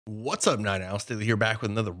What's up, Night Owl? Staley here, back with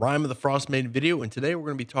another Rime of the Frostmaiden video, and today we're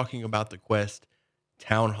going to be talking about the quest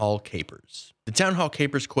Town Hall Capers. The Town Hall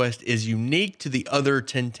Capers quest is unique to the other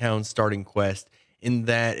 10 Towns starting quest in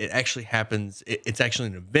that it actually happens, it's actually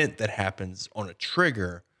an event that happens on a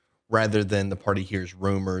trigger rather than the party hears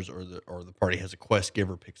rumors or the party has a quest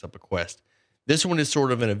giver picks up a quest. This one is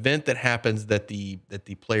sort of an event that happens that the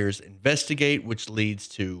players investigate, which leads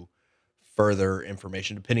to further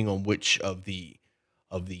information depending on which of the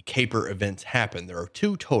caper events happen. There are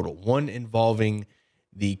two total, one involving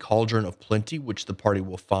the Cauldron of Plenty, which the party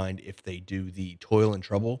will find if they do the Toil and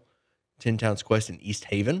Trouble 10 Towns quest in East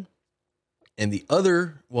Haven. And the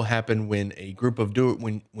other will happen when a group of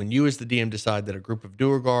when you as the DM decide that a group of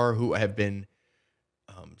Duergar who have been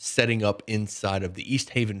setting up inside of the East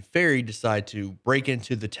Haven ferry decide to break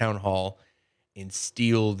into the town hall and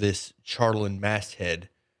steal this Charlin masthead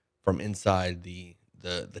from inside the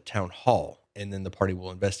town hall. And then the party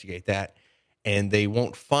will investigate that, and they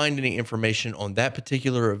won't find any information on that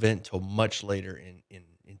particular event till much later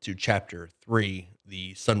into chapter 3,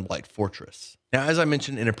 the Sunblight Fortress. Now, as I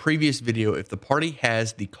mentioned in a previous video, if the party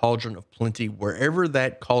has the Cauldron of Plenty, wherever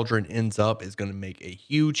that cauldron ends up is going to make a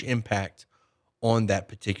huge impact on that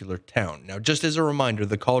particular town. Now, just as a reminder,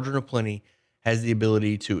 the Cauldron of Plenty has the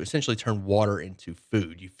ability to essentially turn water into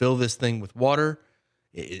food. You fill this thing with water.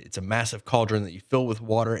 It's a massive cauldron that you fill with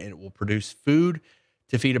water, and it will produce food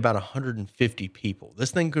to feed about 150 people.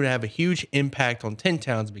 This thing could have a huge impact on 10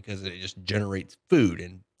 Towns because it just generates food,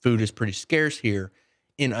 and food is pretty scarce here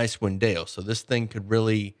in Icewind Dale. So this thing could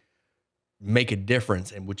really make a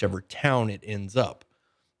difference in whichever town it ends up.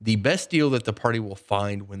 The best deal that the party will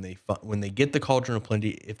find when they get the Cauldron of Plenty,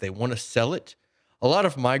 if they want to sell it, a lot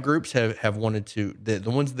of my groups have wanted to,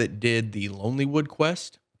 the ones that did the Lonelywood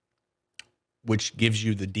quest, which gives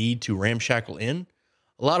you the deed to Ramshackle Inn.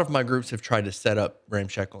 A lot of my groups have tried to set up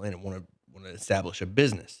Ramshackle Inn and want to establish a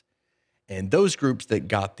business. And those groups that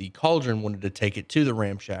got the cauldron wanted to take it to the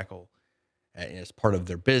Ramshackle as part of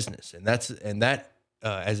their business. And that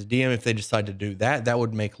as a DM, if they decide to do that, that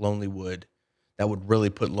would make Lonelywood, that would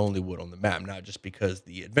really put Lonelywood on the map. Not just because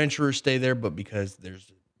the adventurers stay there, but because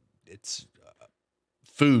it's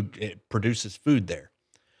food, it produces food there,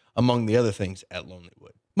 among the other things at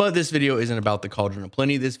Lonelywood. But this video isn't about the Cauldron of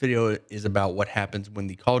Plenty. This video is about what happens when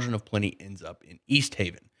the Cauldron of Plenty ends up in East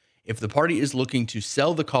Haven. If the party is looking to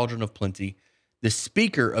sell the Cauldron of Plenty, the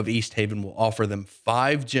speaker of East Haven will offer them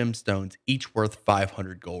 5 gemstones, each worth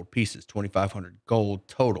 500 gold pieces, 2,500 gold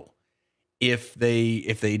total. If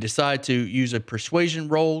they decide to use a persuasion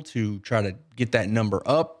roll to try to get that number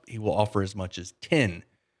up, he will offer as much as 10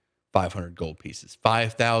 500 gold pieces,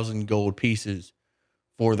 5,000 gold pieces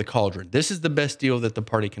for the cauldron. This is the best deal that the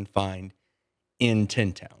party can find in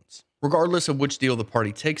 10 Towns. Regardless of which deal the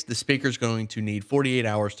party takes, the speaker is going to need 48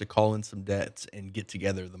 hours to call in some debts and get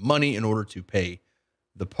together the money in order to pay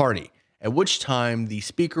the party, at which time the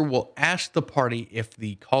speaker will ask the party if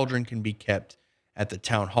the cauldron can be kept at the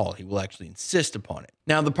town hall. He will actually insist upon it.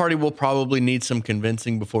 Now, the party will probably need some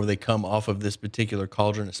convincing before they come off of this particular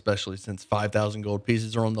cauldron, especially since 5,000 gold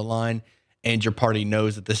pieces are on the line and your party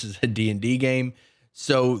knows that this is a D&D game.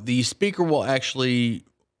 So the speaker will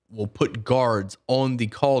put guards on the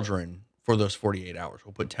cauldron for those 48 hours.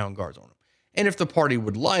 We'll put town guards on them. And if the party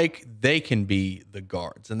would like, they can be the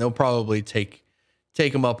guards. And they'll probably take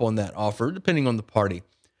them up on that offer, depending on the party.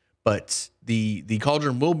 But the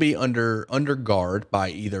cauldron will be under guard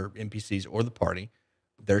by either NPCs or the party,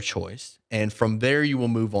 their choice. And from there, you will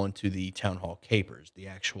move on to the Town Hall Capers, the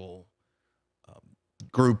actual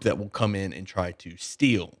group that will come in and try to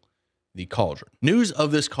steal the cauldron. News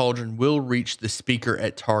of this cauldron will reach the speaker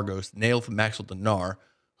at Targos, Nailth Maxwell Dinar,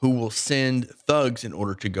 who will send thugs in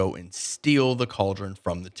order to go and steal the cauldron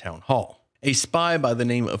from the town hall. A spy by the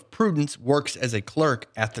name of Prudence works as a clerk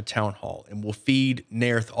at the town hall and will feed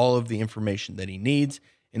Nairth all of the information that he needs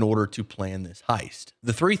in order to plan this heist.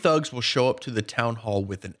 The 3 thugs will show up to the town hall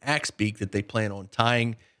with an axe beak that they plan on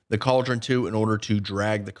tying the cauldron to in order to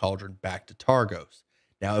drag the cauldron back to Targos.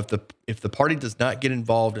 Now, if the party does not get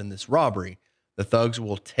involved in this robbery, the thugs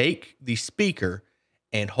will take the speaker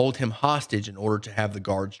and hold him hostage in order to have the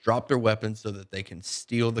guards drop their weapons so that they can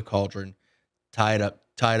steal the cauldron, tie it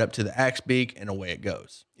up to the axe beak, and away it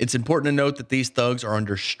goes. It's important to note that these thugs are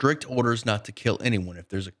under strict orders not to kill anyone.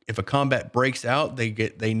 If a combat breaks out,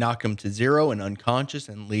 they knock them to 0 and unconscious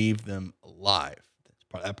and leave them alive.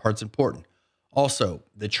 That part's important. Also,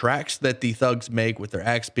 the tracks that the thugs make with their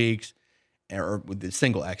axe beaks, or with the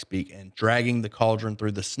single axe beak, and dragging the cauldron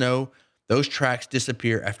through the snow, those tracks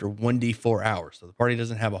disappear after 1d4 hours. So the party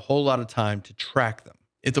doesn't have a whole lot of time to track them.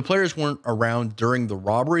 If the players weren't around during the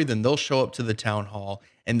robbery, then they'll show up to the town hall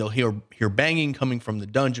and they'll hear banging coming from the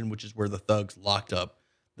dungeon, which is where the thugs locked up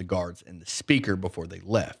the guards and the speaker before they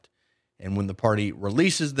left. And when the party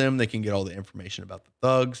releases them, they can get all the information about the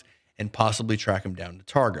thugs and possibly track them down to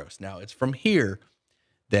Targos. Now, it's from here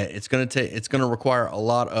that it's going to require a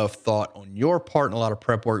lot of thought on your part and a lot of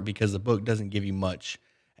prep work, because the book doesn't give you much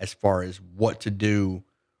as far as what to do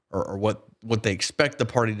or what they expect the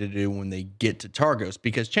party to do when they get to Targos,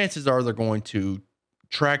 because chances are they're going to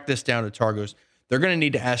track this down to Targos. They're going to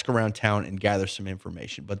need to ask around town and gather some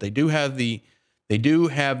information, but they do have the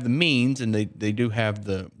means, and they do have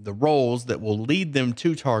the roles that will lead them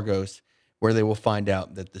to Targos, where they will find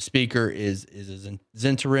out that the speaker is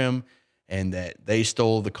Zentarim, and that they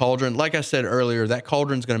stole the cauldron. Like I said earlier, that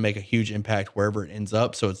cauldron is going to make a huge impact wherever it ends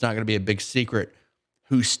up. So it's not going to be a big secret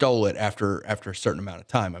who stole it after a certain amount of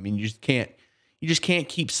time. I mean, you just can't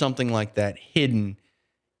keep something like that hidden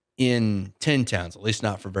in 10 towns, at least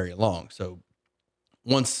not for very long. So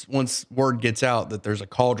once word gets out that there's a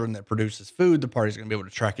cauldron that produces food, the party's going to be able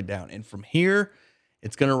to track it down. And from here,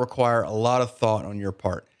 it's going to require a lot of thought on your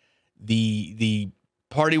part. The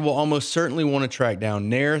party will almost certainly want to track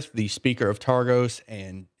down Nerith, the speaker of Targos,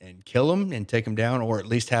 and kill him and take him down, or at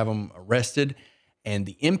least have him arrested. And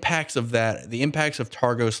the impacts of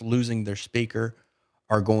Targos losing their speaker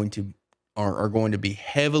are going to be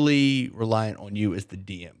heavily reliant on you as the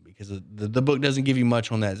DM, because the book doesn't give you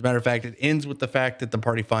much on that. As a matter of fact, it ends with the fact that the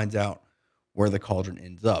party finds out where the cauldron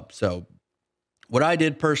ends up. So what I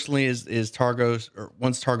did personally is once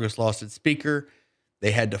Targos lost its speaker,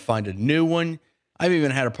 they had to find a new one. I've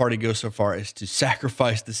even had a party go so far as to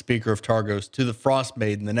sacrifice the speaker of Targos to the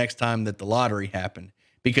Frostmaiden the next time that the lottery happened,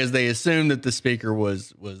 because they assumed that the speaker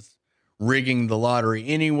was rigging the lottery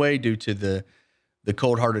anyway due to the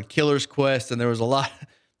cold-hearted killer's quest. And there was a lot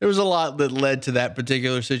that led to that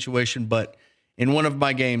particular situation. But in one of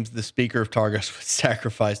my games, the speaker of Targos was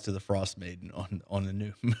sacrificed to the Frostmaiden on the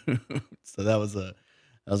new moon. So that was a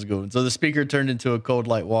good one. So the speaker turned into a cold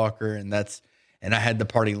light walker, and I had the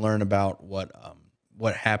party learn about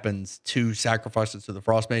what happens to sacrifices to the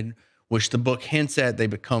Frostmaiden, which the book hints at. They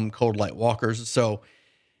become cold light walkers. So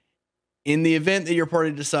in the event that your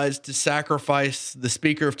party decides to sacrifice the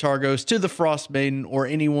speaker of Targos to the Frostmaiden, or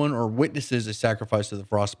anyone or witnesses a sacrifice to the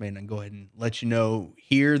Frostmaiden, and go ahead and let you know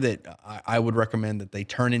here that I would recommend that they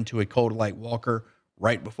turn into a cold light walker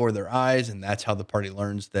right before their eyes. And that's how the party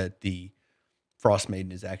learns that the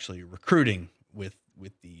Frostmaiden is actually recruiting with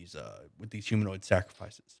these humanoid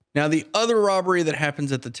sacrifices. Now, the other robbery that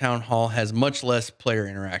happens at the town hall has much less player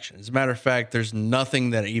interaction. As a matter of fact, there's nothing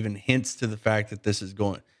that even hints to the fact that this is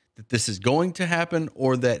going to happen,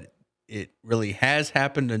 or that it really has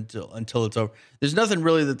happened until it's over. There's nothing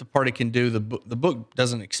really that the party can do. The book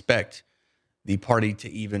doesn't expect the party to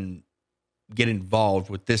even get involved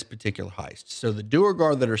with this particular heist. So the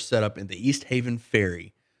Duergar that are set up in the East Haven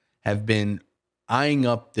Ferry have been eyeing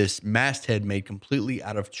up this masthead made completely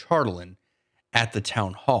out of charlatan at the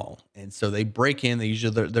town hall. And so they break in, they use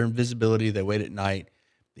their invisibility, they wait at night,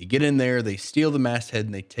 they get in there, they steal the masthead,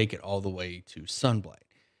 and they take it all the way to Sunblight.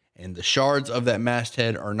 And the shards of that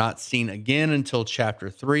masthead are not seen again until chapter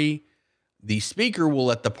 3. The speaker will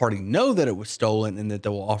let the party know that it was stolen, and that they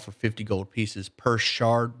will offer 50 gold pieces per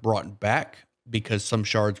shard brought back, because some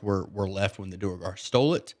shards were left when the Duergar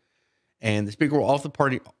stole it. And the speaker will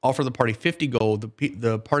offer the party 50 gold.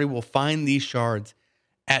 The party will find these shards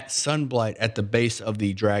at Sunblight, at the base of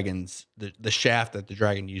the dragon's, the shaft that the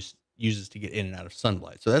dragon uses to get in and out of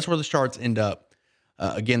Sunblight. So that's where the shards end up.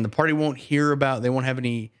 Again, the party won't hear about, they won't have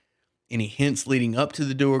any hints leading up to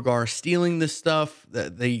the Duergar stealing this stuff.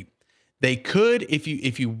 That they could,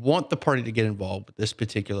 if you want the party to get involved with this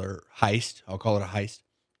particular heist, I'll call it a heist.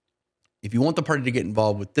 If you want the party to get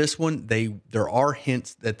involved with this one, there are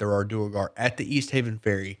hints that there are Duergar at the East Haven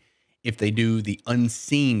Ferry if they do the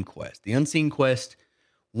Unseen quest. The Unseen quest,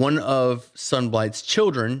 one of Sunblight's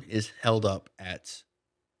children is held up at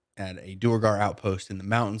a Duergar outpost in the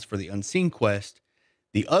mountains for the Unseen quest.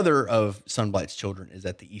 The other of Sunblight's children is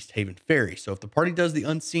at the East Haven Ferry. So if the party does the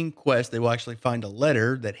Unseen quest, they will actually find a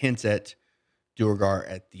letter that hints at Duergar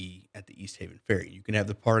at the East Haven Ferry. You can have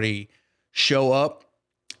the party show up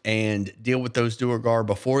and deal with those Duergar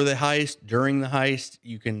before the heist, during the heist.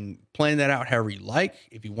 You can plan that out however you like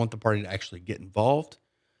if you want the party to actually get involved.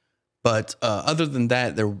 But other than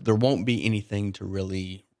that, there won't be anything to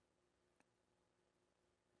really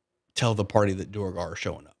tell the party that Duergar are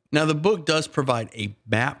showing up. Now, the book does provide a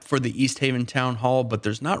map for the East Haven Town Hall, but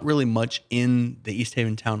there's not really much in the East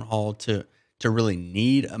Haven Town Hall to really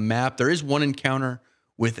need a map. There is one encounter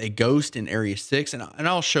with a ghost in Area 6, and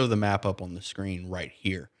I'll show the map up on the screen right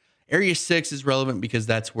here. Area 6 is relevant because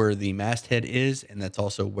that's where the masthead is, and that's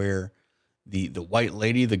also where the white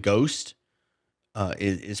lady, the ghost,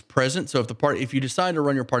 is present. So if you decide to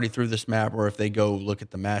run your party through this map, or if they go look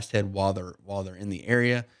at the masthead while they're in the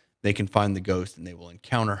area, they can find the ghost and they will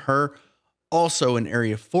encounter her. Also, in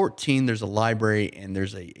Area 14, there's a library, and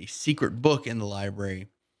there's a secret book in the library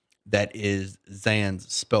that is Zan's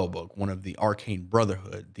spellbook, one of the Arcane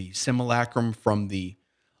Brotherhood, the simulacrum from the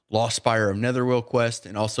Lost Spire of Netherwheel quest,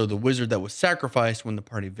 and also the wizard that was sacrificed when the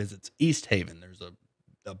party visits East Haven. There's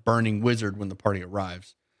a burning wizard when the party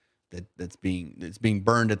arrives that's being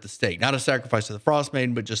burned at the stake. Not a sacrifice to the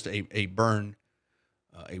Frostmaiden, but just a burn,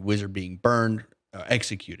 a wizard being burned,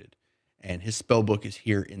 executed. And his spellbook is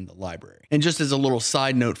here in the library. And just as a little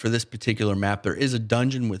side note for this particular map, there is a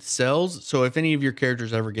dungeon with cells. So if any of your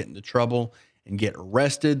characters ever get into trouble and get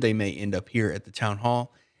arrested, they may end up here at the town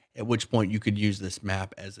hall, at which point you could use this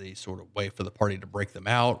map as a sort of way for the party to break them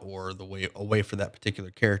out, or a way for that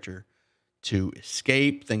particular character to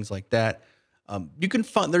escape, things like that. You can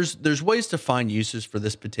find, there's ways to find uses for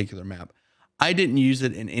this particular map. I didn't use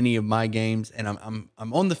it in any of my games, and I'm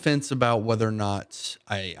on the fence about whether or not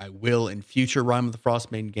I will in future Rime of the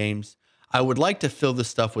Frostmaiden games. I would like to fill this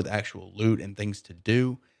stuff with actual loot and things to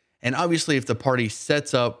do. And obviously, if the party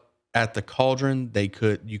sets up at the cauldron,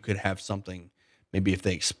 you could have something. Maybe if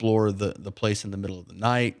they explore the place in the middle of the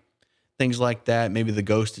night, things like that. Maybe the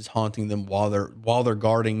ghost is haunting them while they're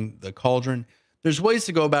guarding the cauldron. There's ways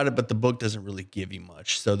to go about it, but the book doesn't really give you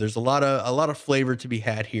much. So there's a lot of flavor to be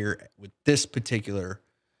had here with this particular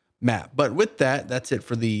map. But with that, that's it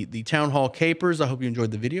for the Town Hall Capers. I hope you enjoyed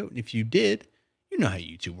the video. And if you did, you know how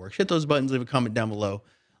YouTube works. Hit those buttons, leave a comment down below.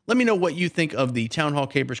 Let me know what you think of the Town Hall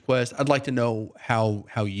Capers quest. I'd like to know how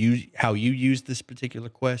you use this particular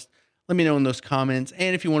quest. Let me know in those comments.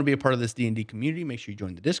 And if you want to be a part of this D&D community, make sure you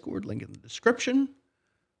join the Discord. Link in the description.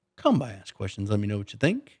 Come by, ask questions. Let me know what you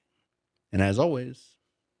think. And as always,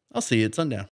 I'll see you at sundown.